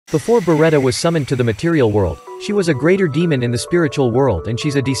Before Beretta was summoned to the material world, she was a greater demon in the spiritual world and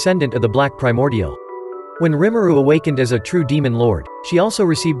she's a descendant of the Black Primordial. When Rimuru awakened as a true demon lord, she also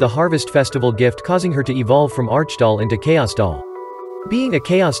received the Harvest Festival gift, causing her to evolve from Archdoll into Chaos Doll. Being a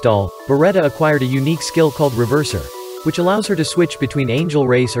Chaos Doll, Beretta acquired a unique skill called Reverser, which allows her to switch between angel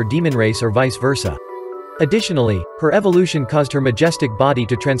race or demon race or vice versa. Additionally, her evolution caused her majestic body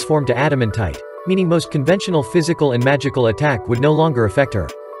to transform to adamantite, meaning most conventional physical and magical attack would no longer affect her.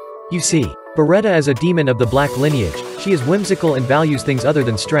 You see, Beretta is a demon of the black lineage. She is whimsical and values things other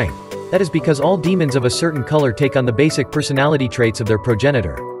than strength. That is because all demons of a certain color take on the basic personality traits of their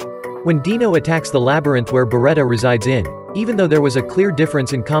progenitor. When Dino attacks the labyrinth where Beretta resides in, even though there was a clear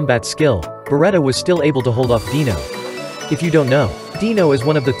difference in combat skill, Beretta was still able to hold off Dino. If you don't know, Dino is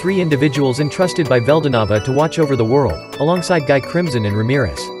one of the 3 individuals entrusted by Veldanava to watch over the world, alongside Guy Crimson and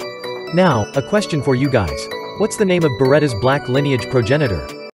Ramirez. Now, a question for you guys. What's the name of Beretta's black lineage progenitor?